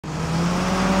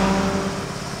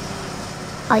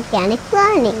organic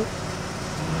learning.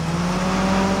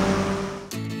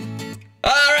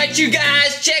 Alright, you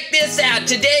guys, check this out.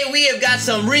 Today we have got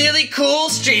some really cool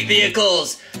street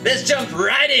vehicles. Let's jump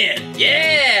right in.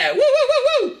 Yeah! Woo, woo,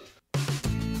 woo, woo!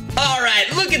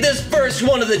 Alright, look at this first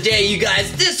one of the day, you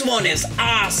guys. This one is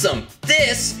awesome.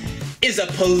 This is a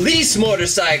police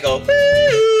motorcycle. Woo,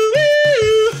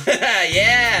 woo!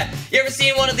 Yeah! You ever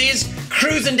seen one of these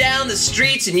cruising down the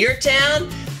streets in your town?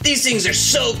 These things are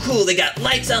so cool. They got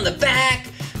lights on the back,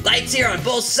 lights here on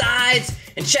both sides.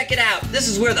 And check it out, this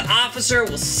is where the officer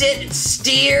will sit and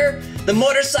steer the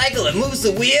motorcycle. It moves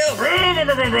the wheel. Vroom,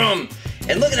 vroom, vroom, vroom.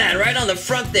 And look at that, right on the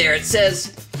front there, it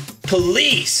says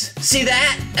police. See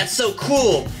that? That's so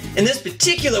cool. And this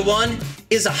particular one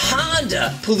is a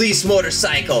Honda police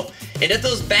motorcycle. And if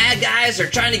those bad guys are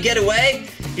trying to get away,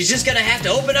 he's just gonna have to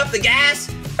open up the gas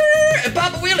and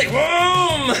pop a wheelie.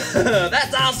 Boom!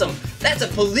 That's awesome. That's a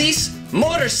police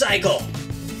motorcycle.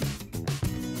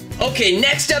 Okay,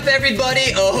 next up,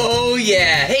 everybody. Oh,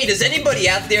 yeah. Hey, does anybody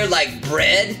out there like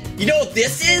bread? You know what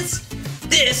this is?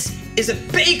 This is a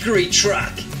bakery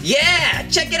truck. Yeah,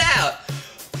 check it out.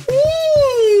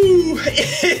 Woo!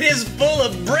 It is full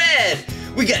of bread.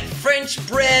 We got French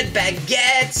bread,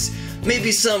 baguettes,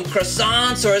 maybe some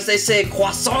croissants, or as they say,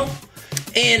 croissant.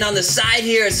 And on the side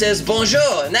here, it says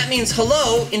bonjour, and that means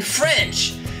hello in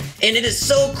French. And it is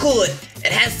so cool. It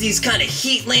has these kind of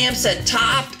heat lamps at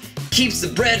top. Keeps the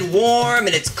bread warm,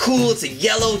 and it's cool. It's a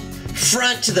yellow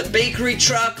front to the bakery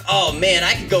truck. Oh man,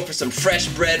 I could go for some fresh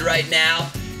bread right now.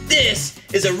 This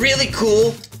is a really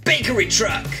cool bakery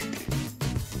truck.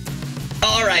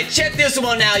 Alright, check this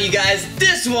one out, you guys.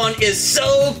 This one is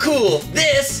so cool.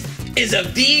 This is a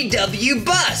VW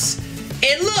bus.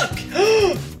 And look,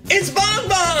 it's Bong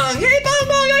Bong. Hey Bong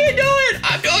Bong, how you doing?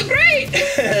 I'm doing great.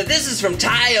 This is from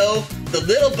Tayo, the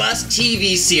Little Bus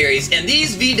TV series, and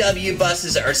these VW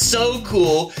buses are so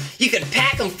cool. You can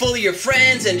pack them full of your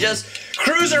friends and just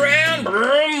cruise around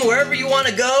wherever you want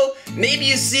to go. Maybe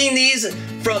you've seen these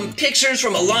from pictures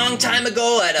from a long time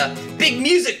ago at a big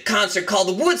music concert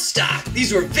called Woodstock.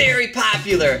 These were very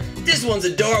popular. This one's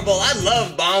adorable. I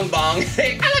love Bong Bong.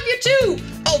 Hey, I love you too.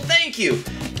 Oh, thank you.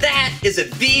 That is a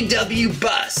VW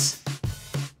bus.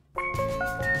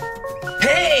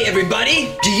 Hey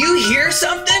everybody, do you hear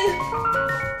something?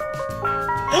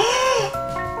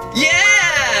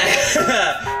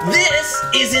 Yeah! This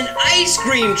is an ice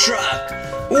cream truck.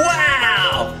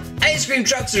 Wow! Ice cream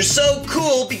trucks are so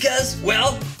cool because,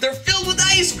 well, they're filled with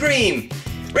ice cream.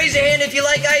 Raise your hand if you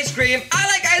like ice cream. I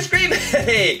like ice cream.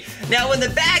 Hey! Now in the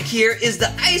back here is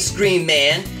the ice cream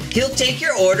man. He'll take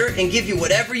your order and give you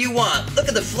whatever you want. Look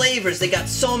at the flavors. They got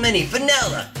so many.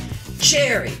 Vanilla,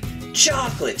 cherry,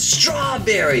 chocolate,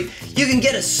 strawberry. You can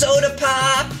get a soda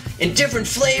pop in different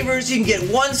flavors. You can get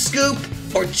 1 scoop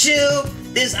or 2.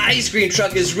 This ice cream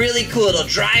truck is really cool. It'll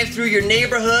drive through your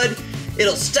neighborhood.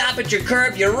 It'll stop at your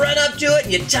curb. You run up to it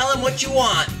and you tell him what you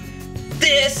want.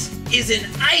 This is an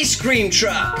ice cream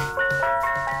truck.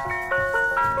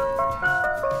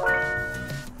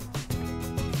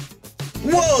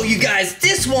 Whoa, you guys,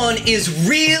 this one is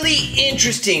really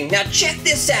interesting. Now check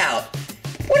this out.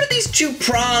 What do these 2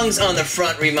 prongs on the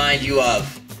front remind you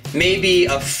of? Maybe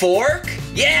a fork?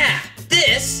 Yeah,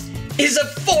 this is a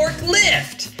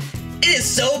forklift. It is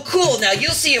so cool. Now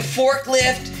you'll see a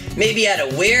forklift maybe at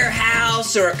a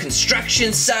warehouse or a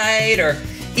construction site or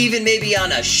even maybe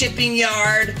on a shipping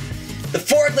yard. The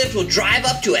forklift will drive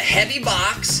up to a heavy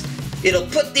box. It'll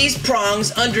put these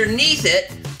prongs underneath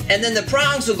it, and then the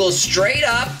prongs will go straight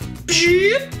up,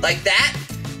 like that,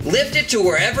 lift it to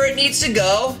wherever it needs to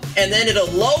go, and then it'll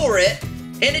lower it,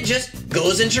 and it just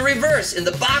goes into reverse, and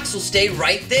the box will stay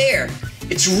right there.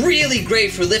 It's really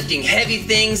great for lifting heavy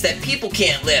things that people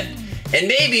can't lift. And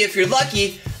maybe, if you're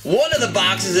lucky, one of the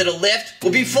boxes it'll lift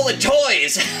will be full of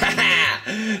toys.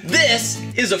 This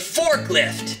is a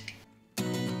forklift.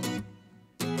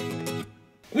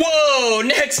 Whoa,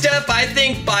 next up, I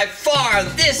think by far,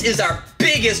 this is our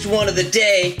biggest one of the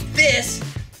day. This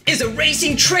is a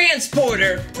racing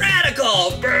transporter.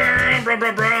 Radical. Brum, brum,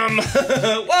 brum, brum.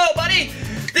 Whoa, buddy.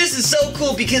 This is so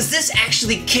cool because this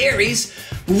actually carries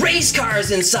race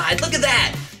cars inside. Look at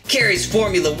that. Carries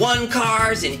Formula 1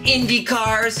 cars and Indy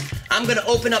cars. I'm gonna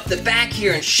open up the back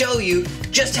here and show you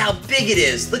just how big it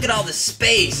is. Look at all the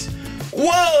space.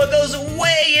 Whoa, it goes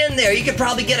way in there. You could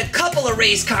probably get a couple of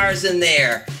race cars in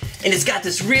there. And it's got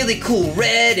this really cool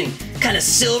red and kind of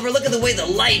silver. Look at the way the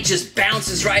light just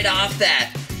bounces right off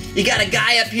that. You got a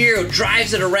guy up here who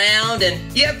drives it around, and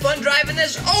you have fun driving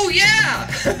this? Oh yeah!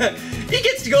 He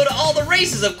gets to go to all the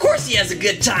races. Of course he has a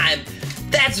good time.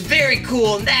 That's very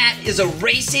cool, and that is a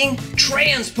racing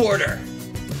transporter.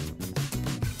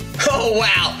 Oh,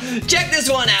 wow. Check this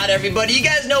one out, everybody. You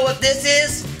guys know what this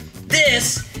is?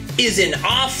 This is an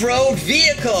off-road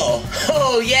vehicle.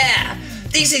 Oh, yeah.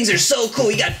 These things are so cool.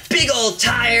 You got big old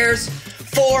tires,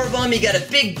 4 of them. You got a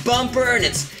big bumper, and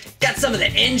it's got some of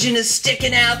the engine is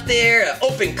sticking out there, an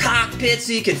open cockpit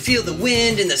so you can feel the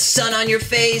wind and the sun on your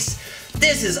face.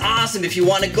 This is awesome if you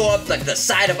want to go up like the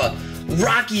side of a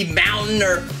rocky mountain,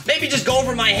 or maybe just go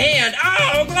over my hand.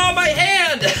 Oh, my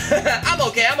hand. I'm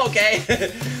okay.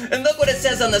 And look what it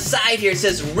says on the side here. It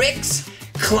says Rick's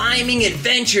Climbing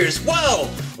Adventures. Whoa,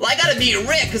 well, I gotta meet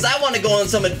Rick because I want to go on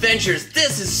some adventures.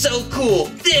 This is so cool.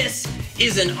 This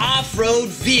is an off-road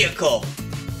vehicle.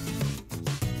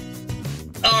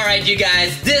 All right, you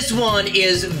guys, this one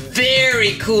is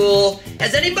very cool.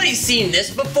 Has anybody seen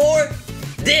this before?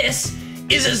 This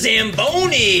is a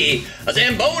Zamboni. A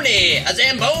Zamboni, a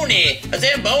Zamboni, a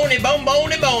Zamboni,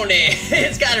 bomboni boni.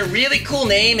 It's got a really cool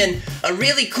name and a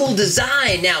really cool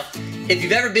design. Now, if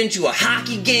you've ever been to a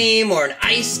hockey game or an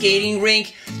ice skating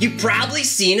rink, you've probably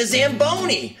seen a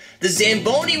Zamboni. The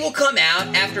Zamboni will come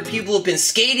out after people have been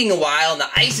skating a while and the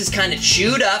ice is kind of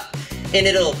chewed up, and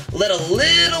it'll let a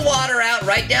little water out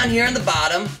right down here on the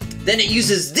bottom. Then it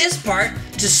uses this part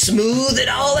to smooth it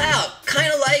all out,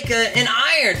 kind of like an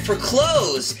iron for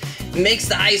clothes. It makes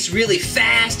the ice really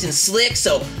fast and slick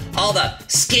so all the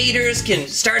skaters can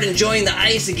start enjoying the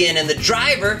ice again, and the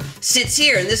driver sits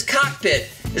here in this cockpit.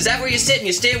 Is that where you sit and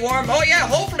you stay warm? Oh yeah,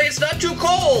 hopefully it's not too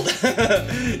cold.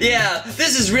 Yeah,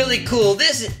 this is really cool.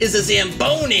 This is a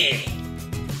Zamboni.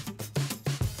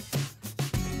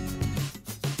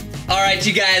 All right,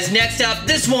 you guys, next up,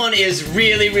 this one is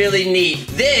really, really neat.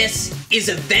 This is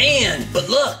a van, but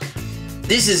look,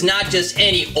 this is not just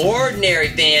any ordinary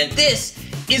van. This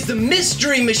is the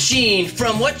Mystery Machine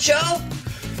from what show?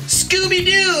 Scooby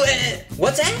Doo.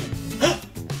 What's that?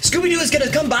 Scooby Doo is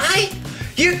gonna come by?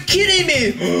 You're kidding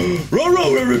me.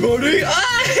 Hello, everybody.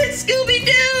 Ah, it's Scooby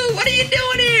Doo. What are you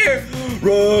doing here?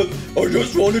 I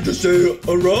just wanted to say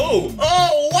hello.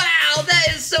 Oh, wow, that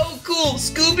is so cool.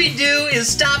 Scooby Doo is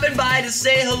stopping by to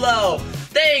say hello.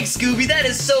 Thanks, Scooby, that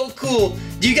is so cool.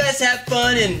 Do you guys have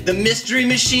fun in the Mystery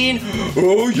Machine?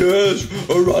 Oh, yes,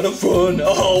 a lot of fun.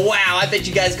 Oh, wow, I bet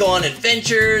you guys go on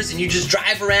adventures and you just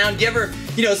drive around. Do you ever,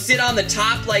 sit on the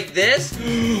top like this?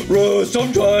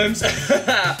 Sometimes.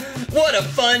 What a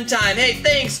fun time. Hey,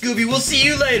 thanks, Scooby. We'll see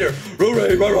you later. All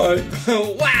right.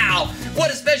 Wow, what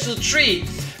a special treat.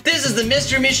 This is the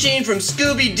Mystery Machine from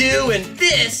Scooby Doo, and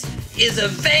this is a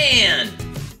van.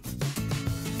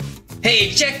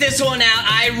 Hey, check this one out.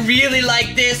 I really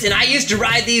like this, and I used to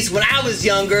ride these when I was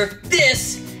younger.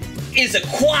 This is a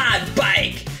quad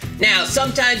bike. Now,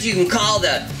 sometimes you can call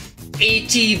the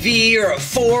ATV or a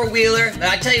four-wheeler.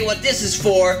 I tell you what this is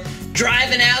for.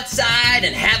 Driving outside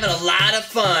and having a lot of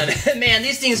fun. Man,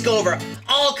 these things go over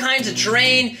all kinds of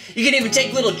terrain. You can even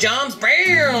take little jumps.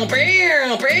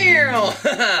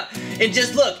 And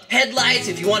just look, headlights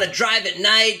if you want to drive at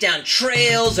night down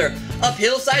trails or up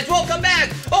hillsides. Whoa, come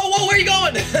back. Oh, whoa, where are you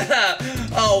going?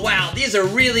 Oh, wow, these are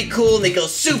really cool and they go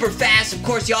super fast. Of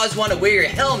course, you always want to wear your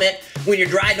helmet when you're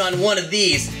driving on one of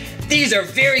these. These are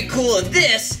very cool, and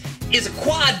this is a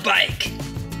quad bike.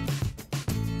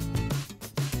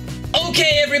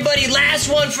 Okay, everybody, last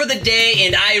one for the day,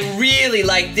 and I really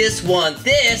like this one.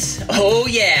 This, oh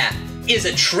yeah, is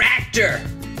a tractor.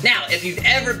 Now, if you've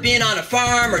ever been on a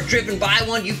farm or driven by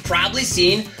one, you've probably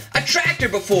seen a tractor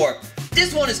before.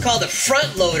 This one is called a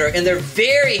front loader, and they're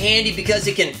very handy because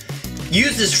it can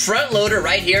use this front loader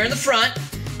right here in the front,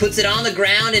 puts it on the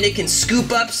ground, and it can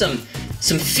scoop up some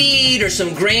feed or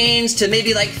some grains to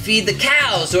maybe like feed the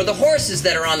cows or the horses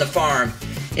that are on the farm.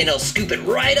 And it'll scoop it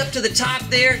right up to the top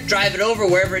there, drive it over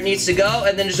wherever it needs to go,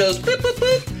 and then it goes boop, boop,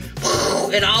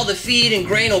 boop, and all the feed and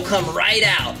grain will come right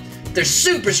out. They're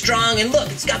super strong, and look,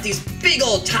 it's got these big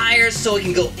old tires so it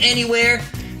can go anywhere.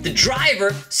 The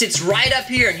driver sits right up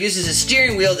here and uses a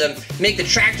steering wheel to make the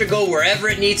tractor go wherever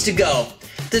it needs to go.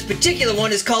 This particular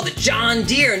one is called the John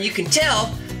Deere, and you can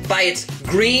tell by its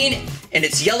green and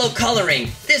its yellow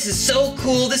coloring. This is so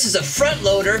cool. This is a front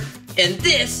loader, and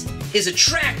this is a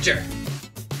tractor.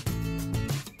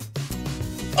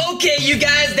 Okay, you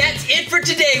guys, that's it for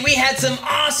today. We had some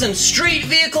awesome street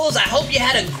vehicles. I hope you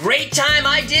had a great time.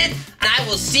 I did, and I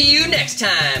will see you next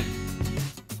time.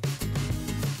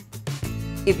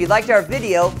 If you liked our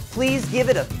video, please give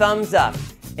it a thumbs up.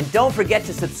 And don't forget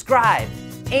to subscribe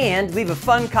and leave a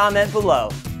fun comment below.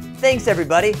 Thanks,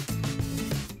 everybody.